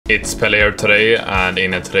It's Pelle here today, and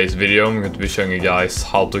in today's video I'm going to be showing you guys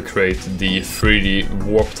how to create the 3D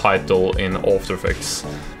warp title in After Effects.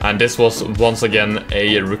 And this was once again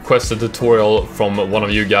a requested tutorial from one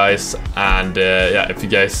of you guys, and yeah, if you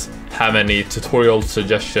guys have any tutorial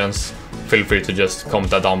suggestions, feel free to just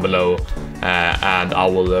comment that down below, and I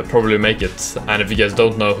will probably make it. And if you guys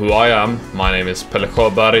don't know who I am, my name is Pelle.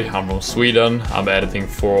 I'm from Sweden. I'm editing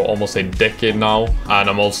for almost a decade now, and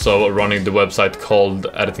I'm also running the website called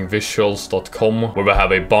editingvisuals.com, where we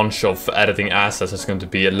have a bunch of editing assets that's going to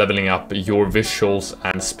be leveling up your visuals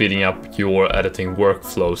and speeding up your editing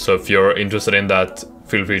workflow. So if you're interested in that,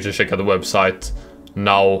 feel free to check out the website.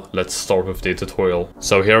 Now let's start with the tutorial.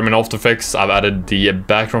 So here I'm in After Effects. I've added the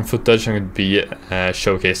background footage. I'm going to be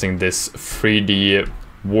showcasing this 3D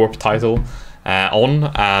warp title on,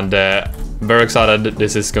 and very excited.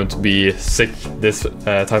 This is going to be sick, this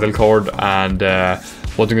title card. And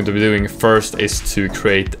what I'm going to be doing first is to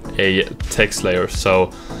create a text layer.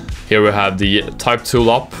 So here we have the type tool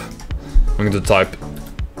up. I'm going to type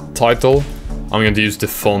title. I'm going to use the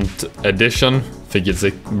font Edition. I think it's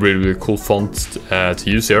a really cool font to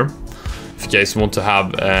use here. If you guys want to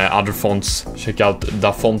have other fonts, check out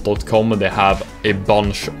dafont.com. They have a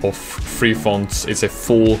bunch of free fonts. It's a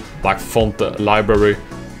full font library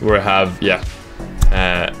where I have, yeah,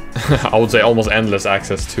 I would say almost endless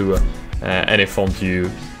access to any font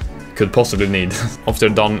you could possibly need. After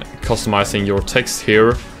you're done customizing your text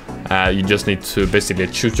here, you just need to basically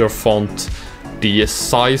choose your font. The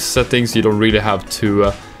size settings, you don't really have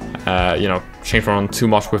to you know, change around too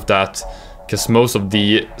much with that, because most of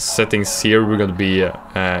the settings here we're going to be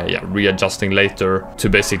yeah, readjusting later to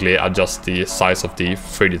basically adjust the size of the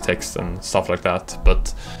 3D text and stuff like that.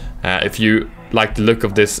 But if you like the look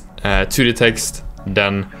of this 2D text,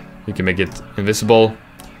 then you can make it invisible,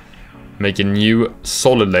 make a new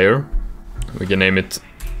solid layer. We can name it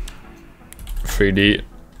 3D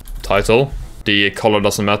title. The color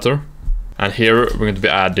doesn't matter. And here we're going to be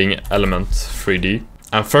adding element 3D.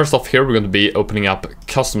 And first off here, we're going to be opening up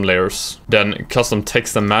custom layers, then custom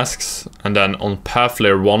text and masks, and then on path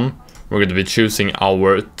layer 1, we're going to be choosing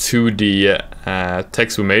our 2D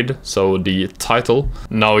text we made, so the title.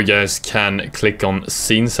 Now you guys can click on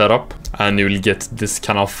scene setup, and you will get this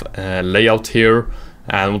kind of layout here.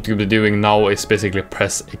 And what you'll be doing now is basically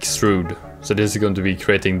press extrude. So this is going to be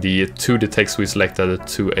creating the 2D text we selected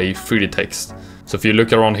to a 3D text. So if you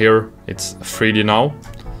look around here, it's 3D now.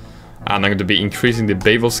 And I'm going to be increasing the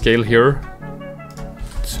bevel scale here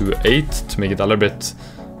to 8 to make it a little bit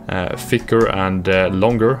thicker and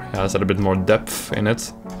longer. It has a little bit more depth in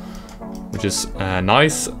it, which is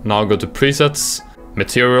nice. Now go to presets,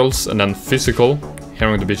 materials, and then physical. Here I'm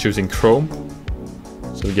going to be choosing chrome.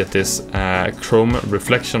 So we get this chrome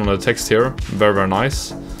reflection on the text here. Very, very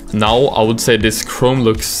nice. Now I would say this chrome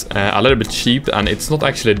looks a little bit cheap, and it's not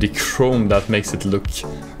actually the chrome that makes it look,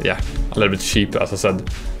 yeah, a little bit cheap, as I said,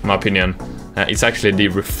 in my opinion. It's actually the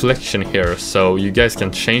reflection here. So you guys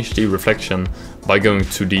can change the reflection by going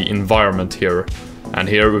to the environment here. And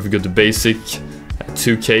here if we go to basic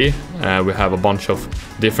 2K, we have a bunch of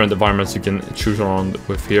different environments you can choose around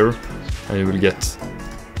with here, and you will get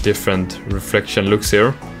different reflection looks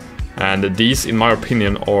here. And these, in my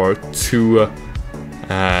opinion, are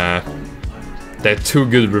they're two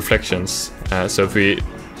good reflections. So if we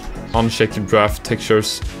uncheck draft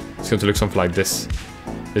textures, it's going to look something like this.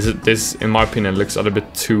 This, in my opinion, looks a little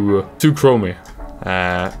bit too chromy.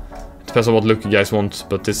 It depends on what look you guys want,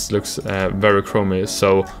 but this looks very chromy.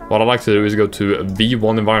 So what I like to do is go to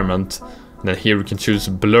V1 environment, and then here we can choose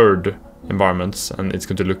blurred environments, and it's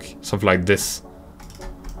going to look something like this.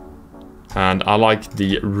 And I like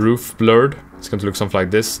the roof blurred. It's going to look something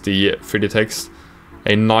like this. The 3D text,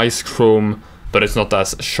 a nice chrome, but it's not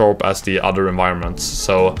as sharp as the other environments.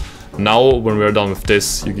 So now when we're done with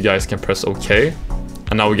this, you guys can press OK.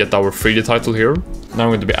 And now we get our 3D title here. Now I'm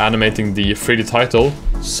going to be animating the 3D title.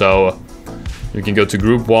 So you can go to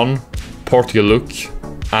group 1, particle look,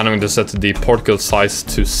 and I'm going to set the particle size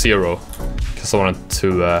to 0, because I wanted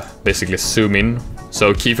to basically zoom in.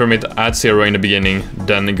 So keyframe it at 0 in the beginning,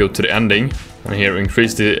 then go to the ending, and here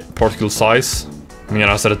increase the particle size. I'm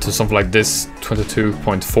gonna set it to something like this,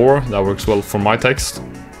 22.4. That works well for my text.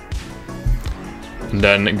 And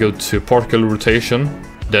then go to particle rotation.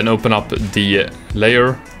 Then open up the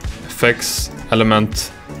layer, effects,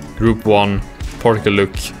 element, group 1, particle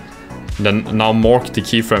look. Then now mark the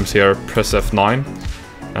keyframes here, press F9.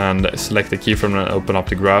 And select the keyframe and open up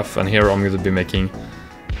the graph. And here I'm going to be making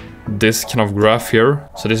this kind of graph here.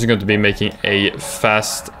 So this is going to be making a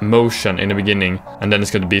fast motion in the beginning, and then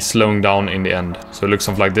it's going to be slowing down in the end. So it looks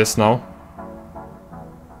something like this now.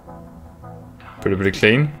 Pretty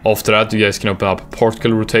clean. After that, you guys can open up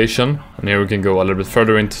particle rotation, and here we can go a little bit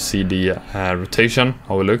further in to see the rotation,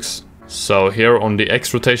 how it looks. So here on the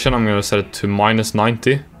X rotation, I'm gonna set it to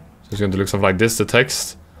 -90. So it's going to look something like this, the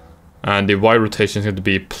text. And the Y rotation is going to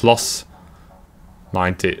be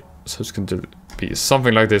 +90. So it's going to be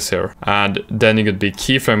something like this here. And then you're going to be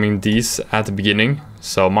keyframing these at the beginning.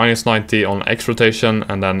 So -90 on X rotation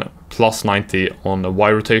and then +90 on the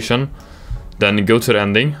Y rotation. Then go to the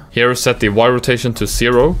ending. Here set the Y rotation to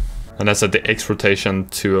 0. And then set the X rotation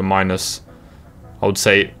to a minus, I would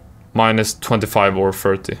say, -25 or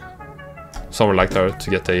 30. Somewhere like that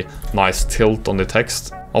to get a nice tilt on the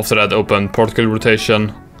text. After that, open particle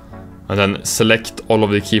rotation. And then select all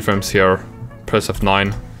of the keyframes here. Press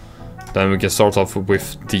F9. Then we can start off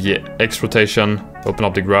with the X rotation. Open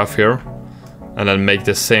up the graph here. And then make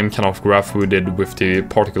the same kind of graph we did with the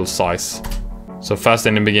particle size. So fast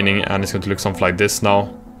in the beginning, and it's going to look something like this now.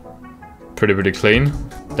 Pretty clean.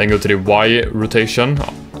 Then go to the Y rotation,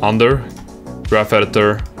 under, graph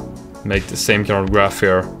editor, make the same kind of graph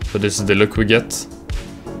here. So this is the look we get.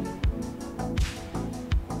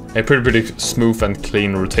 A pretty smooth and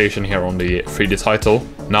clean rotation here on the 3D title.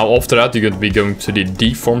 Now after that, you're going to be going to the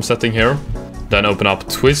deform setting here. Then open up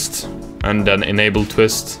twist, and then enable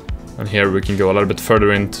twist. And here we can go a little bit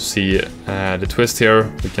further in to see the twist here.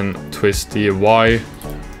 We can twist the Y,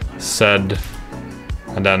 Z,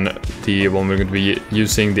 and then the one we're going to be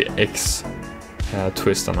using, the X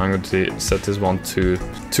twist. And I'm going to set this one to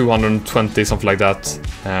 220, something like that,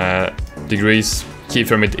 degrees.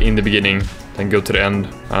 Keyframe it in the beginning, then go to the end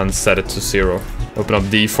and set it to 0. Open up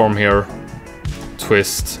deform here,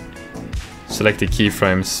 twist, select the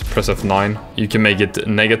keyframes, press F9. You can make it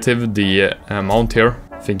negative, the amount here.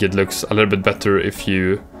 I think it looks a little bit better if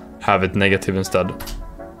you have it negative instead.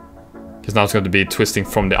 Because now it's going to be twisting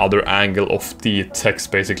from the other angle of the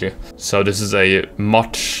text, basically. So this is a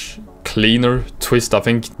much cleaner twist, I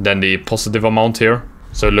think, than the positive amount here.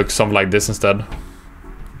 So it looks something like this instead.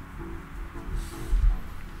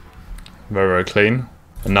 Very clean.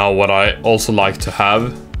 And now what I also like to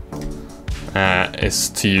have is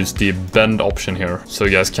to use the bend option here. So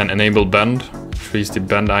you guys can enable bend. Increase the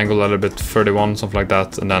bend angle a little bit, 31, something like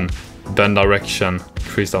that, and then bend direction,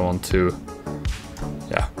 increase that one to,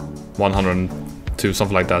 yeah, 102,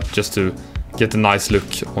 something like that, just to get a nice look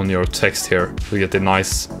on your text here. We get a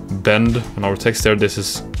nice bend on our text here. This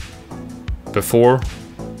is before,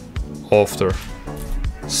 after.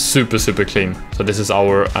 Super clean. So this is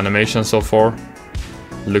our animation so far.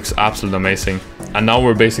 Looks absolutely amazing. And now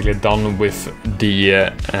we're basically done with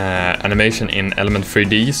the animation in Element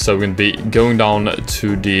 3D. So we're going to be going down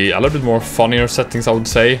to the a little bit more funnier settings, I would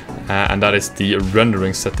say. And that is the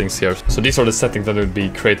rendering settings here. So these are the settings that will be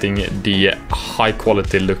creating the high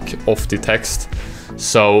quality look of the text.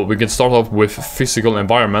 So we can start off with physical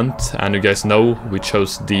environment, and you guys know we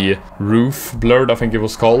chose the roof blurred, I think it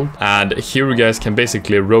was called. And here you guys can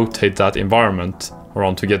basically rotate that environment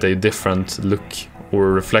around to get a different look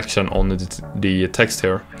or reflection on the text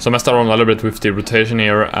here. So I messed around a little bit with the rotation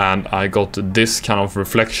here, and I got this kind of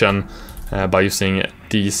reflection by using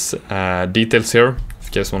these details here. If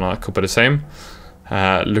you guys wanna copy the same.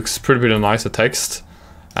 Looks pretty nice, the text.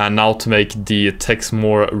 And now to make the text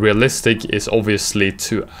more realistic is obviously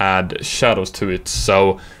to add shadows to it.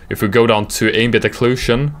 So if we go down to ambient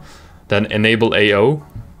occlusion, then enable AO.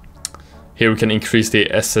 Here we can increase the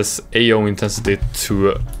SSAO intensity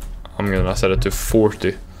to, I'm gonna set it to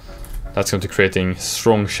 40. That's going to creating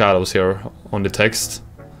strong shadows here on the text.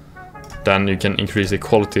 Then you can increase the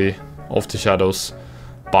quality of the shadows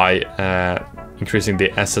by increasing the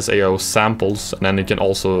SSAO samples, and then you can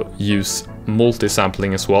also use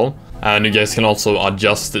multi-sampling as well. And you guys can also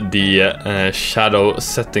adjust the shadow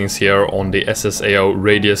settings here on the SSAO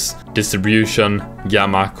radius, distribution,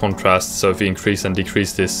 gamma, contrast. So if you increase and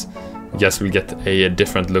decrease this, you guys will get a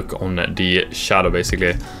different look on the shadow,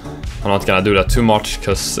 basically. I'm not gonna do that too much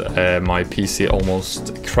because my PC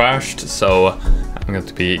almost crashed, so I'm going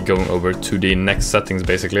to be going over to the next settings,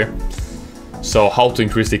 basically. So how to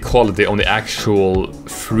increase the quality on the actual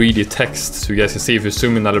 3D text. So you guys can see, if you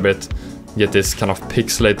zoom in a little bit, you get this kind of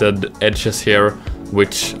pixelated edges here,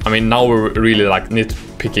 which, I mean, now we're really like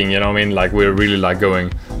nitpicking, you know what I mean? Like we're really like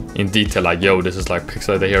going in detail, like, yo, this is like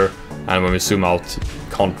pixelated here. And when we zoom out,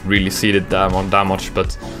 can't really see it that much,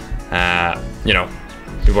 but you know,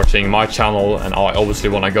 you're watching my channel, and I obviously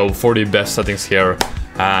want to go for the best settings here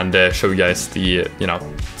and show you guys the, you know,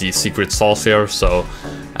 the secret sauce here. So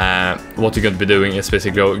what you're going to be doing is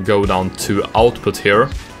basically go down to output here,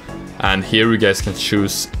 and here you guys can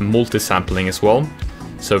choose multi-sampling as well.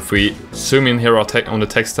 So if we zoom in here on the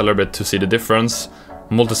text a little bit to see the difference,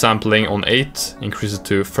 multi-sampling on 8 increases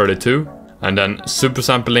to 32, and then super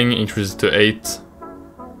sampling increases to 8,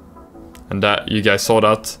 and that you guys saw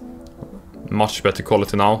that, much better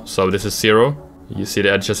quality now. So this is 0, you see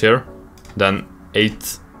the edges here, then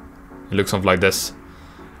 8, it looks something like this,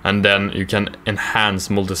 and then you can enhance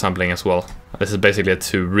multi-sampling as well. This is basically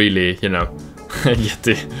to really, you know, get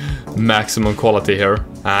the maximum quality here.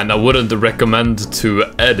 And I wouldn't recommend to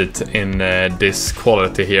edit in this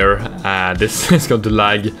quality here. This is going to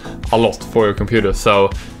lag a lot for your computer. So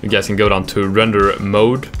you guys can go down to render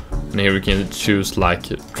mode, and here you can choose like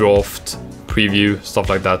draft, preview, stuff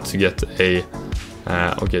like that to get a,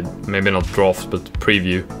 okay, maybe not draft, but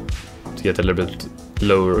preview to get a little bit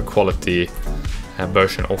lower quality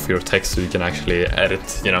version of your text, so you can actually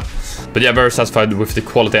edit, you know. But yeah, very satisfied with the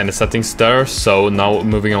quality and the settings there. So now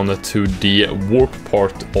moving on to the warp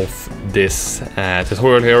part of this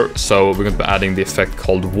tutorial here. So we're going to be adding the effect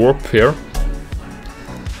called warp here.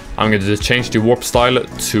 I'm going to change the warp style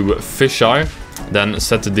to fisheye, then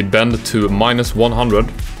set the bend to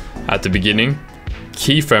 -100 at the beginning,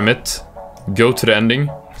 keyframe it, go to the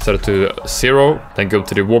ending, set it to 0, then go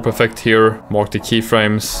to the warp effect here, mark the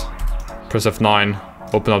keyframes, press F9,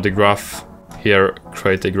 open up the graph. Here,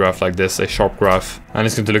 create a graph like this, a sharp graph. And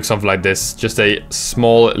it's going to look something like this. Just a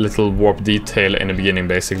small little warp detail in the beginning,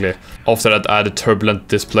 basically. After that, add turbulent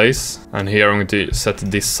displays. And here I'm going to set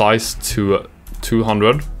the size to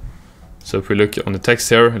 200. So if we look on the text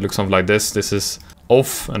here, it looks something like this. This is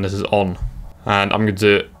off and this is on. And I'm going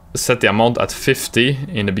to set the amount at 50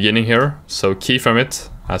 in the beginning here. So keyframe it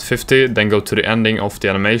at 50, then go to the ending of the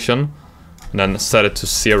animation. And then set it to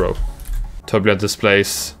 0. Turbulent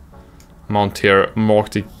displays, amount here, mark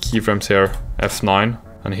the keyframes here, F9,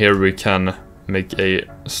 and here we can make a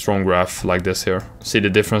strong graph like this here. See the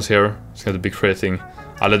difference here? It's going to be creating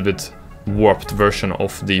a little bit warped version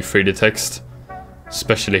of the 3D text,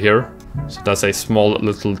 especially here. So that's a small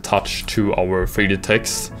little touch to our 3D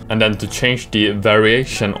text. And then to change the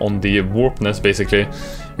variation on the warpness, basically,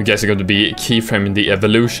 you guys are going to be keyframing the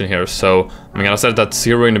evolution here. So I'm going to set that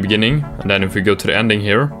 0 in the beginning, and then if we go to the ending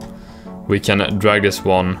here, we can drag this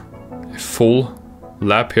one a full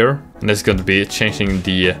lap here, and this is going to be changing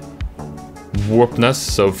the warpness.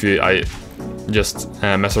 So if I just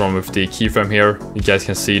mess around with the keyframe here, you guys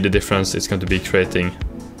can see the difference it's going to be creating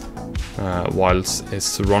whilst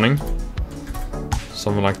it's running.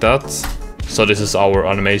 Something like that. So this is our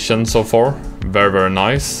animation so far. Very, very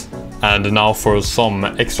nice. And now for some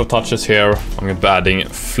extra touches here, I'm going to be adding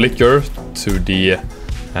flicker to the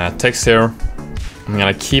text here. I'm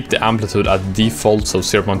gonna keep the amplitude at default, so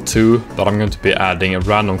 0.2, but I'm going to be adding a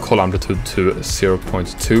random color amplitude to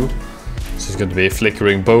 0.2. So it's going to be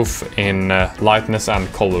flickering both in lightness and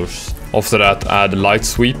colors. After that, add light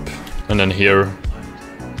sweep, and then here,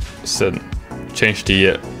 change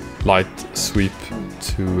the light sweep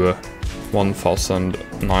to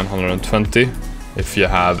 1920 if you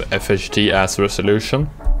have FHD as resolution.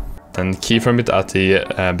 Then keyframe it at the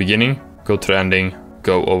beginning, go to the ending,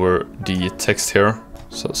 go over the text here,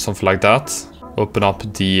 so something like that. Open up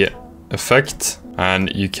the effect, and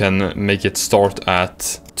you can make it start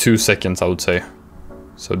at 2 seconds, I would say.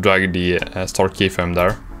 So drag the start keyframe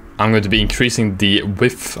there. I'm going to be increasing the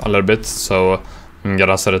width a little bit, so I'm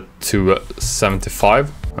gonna set it to 75,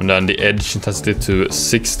 and then the edge intensity to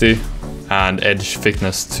 60, and edge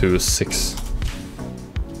thickness to 6.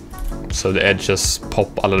 So the edges pop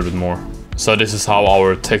a little bit more. So this is how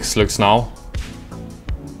our text looks now.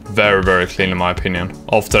 Very, very clean in my opinion.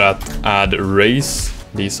 After that, add rays.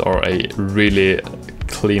 These are a really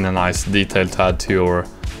clean and nice detail to add to your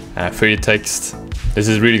 3D text. This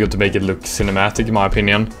is really good to make it look cinematic in my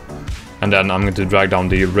opinion. And then I'm going to drag down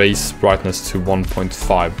the rays brightness to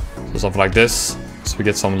 1.5. So something like this. So we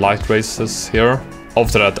get some light rays here.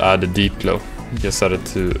 After that, add the deep glow. You can set it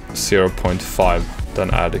to 0.5.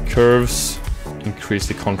 Then add the curves. Increase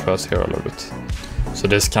the contrast here a little bit. So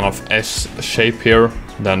this kind of S shape here,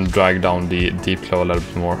 then drag down the deep glow a little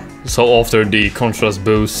bit more. So after the contrast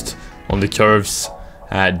boost on the curves,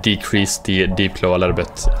 decrease the deep glow a little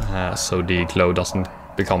bit, so the glow doesn't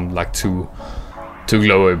become like too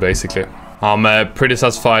glowy basically. I'm pretty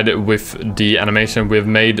satisfied with the animation we've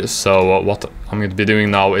made, so what I'm going to be doing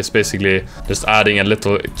now is basically just adding a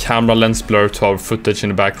little camera lens blur to our footage in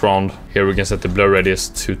the background. Here we can set the blur radius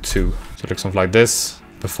to 2. So it looks something like this,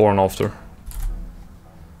 before and after.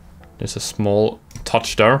 There's a small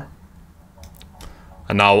touch there.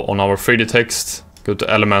 And now on our 3D text, go to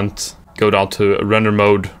element, go down to render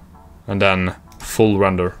mode, and then full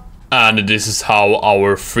render. And this is how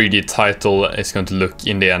our 3D title is going to look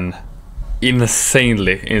in the end.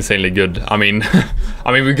 insanely good. I mean,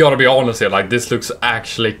 we gotta be honest here. Like, this looks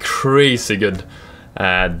actually crazy good.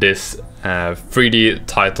 This 3D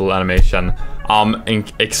title animation. I'm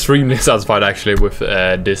extremely satisfied actually with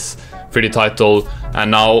this 3D title.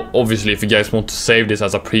 And now, obviously, if you guys want to save this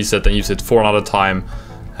as a preset and use it for another time,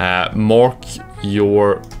 mark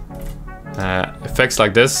your effects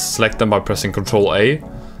like this. Select them by pressing Ctrl A.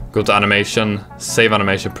 Go to animation, save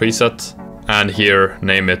animation preset, and here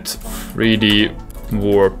name it 3D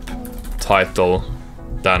warp title.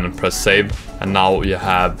 Then press save, and now you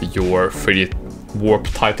have your 3D warp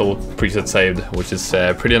title preset saved, which is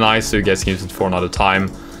pretty nice, so you guys can use it for another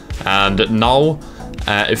time. And now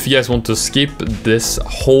if you guys want to skip this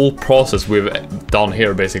whole process we've done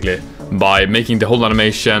here, basically by making the whole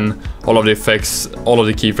animation, all of the effects, all of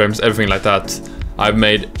the keyframes, everything like that, I've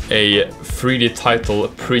made a 3D title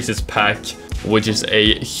presets pack, which is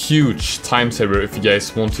a huge time saver. If you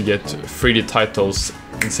guys want to get 3D titles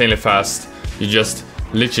insanely fast, you just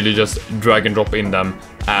literally just drag and drop in them,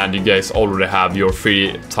 and you guys already have your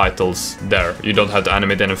 3D titles there. You don't have to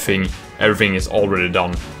animate anything, everything is already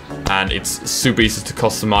done, and it's super easy to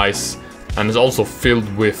customize, and it's also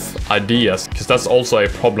filled with ideas, because that's also a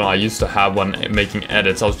problem I used to have when making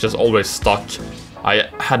edits. I was just always stuck. I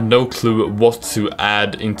had no clue what to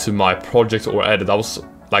add into my project or edit. I was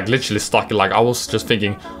like literally stuck. Like, I was just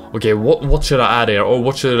thinking, okay, what should I add here, or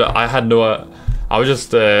what should I had no I was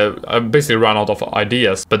just I basically ran out of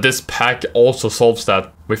ideas. But this pack also solves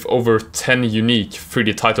that with over 10 unique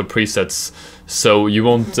 3D title presets, so you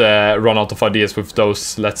won't run out of ideas with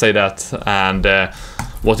those, let's say that. And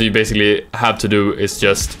what you basically have to do is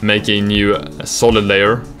just make a new solid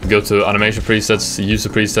layer, go to animation presets, user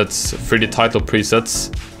presets, 3D title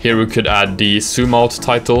presets. Here we could add the zoom out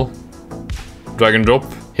title, drag and drop.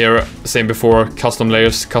 Here, same before, custom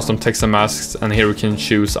layers, custom text and masks, and here we can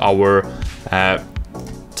choose our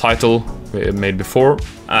title we made before.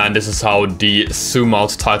 And this is how the zoom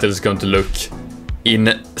out title is going to look.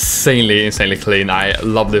 Insanely clean. I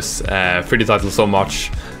love this 3D title so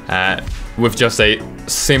much. With just a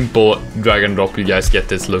simple drag and drop, you guys get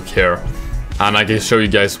this look here. And I can show you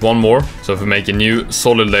guys one more. So if we make a new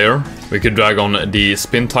solid layer, we could drag on the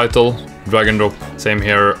spin title, drag and drop, same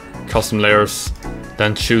here, custom layers,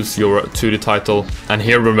 then choose your 2D title. And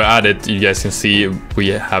here when we add it, you guys can see we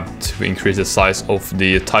have to increase the size of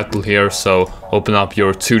the title here. So open up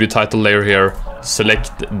your 2D title layer here,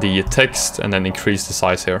 select the text, and then increase the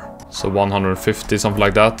size here. So 150, something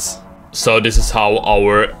like that. So this is how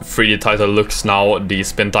our 3D title looks now, the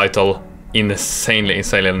spin title.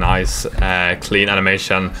 Insanely nice, clean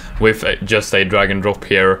animation with just a drag and drop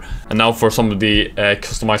here. And now for some of the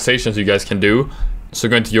customizations you guys can do. So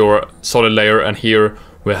go into your solid layer, and here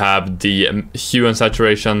we have the hue and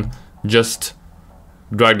saturation. Just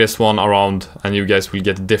drag this one around and you guys will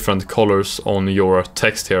get different colors on your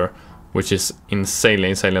text here, which is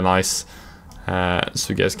insanely nice. So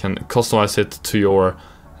you guys can customize it to your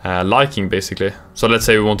liking, basically. So let's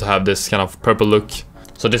say we want to have this kind of purple look.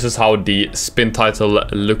 So this is how the spin title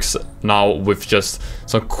looks now, with just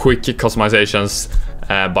some quick customizations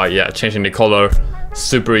by changing the color.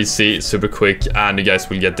 Super easy, super quick, and you guys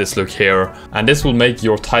will get this look here. And this will make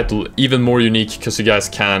your title even more unique, because you guys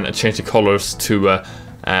can change the colors to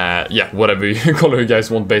whatever color you guys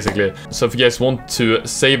want, basically. So if you guys want to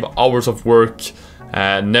save hours of work,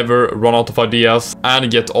 never run out of ideas, and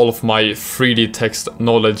get all of my 3D text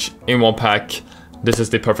knowledge in one pack, this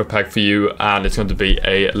is the perfect pack for you. And it's going to be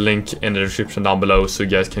a link in the description down below, so you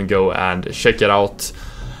guys can go and check it out.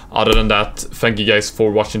 Other than that, thank you guys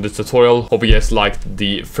for watching this tutorial. Hope you guys liked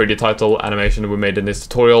the 3D title animation we made in this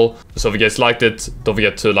tutorial. So if you guys liked it, don't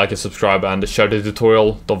forget to like and subscribe and share the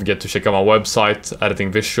tutorial. Don't forget to check out my website,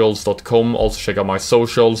 editingvisuals.com. Also check out my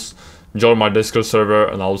socials, join my Discord server,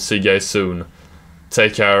 and I'll see you guys soon.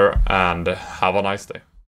 Take care and have a nice day.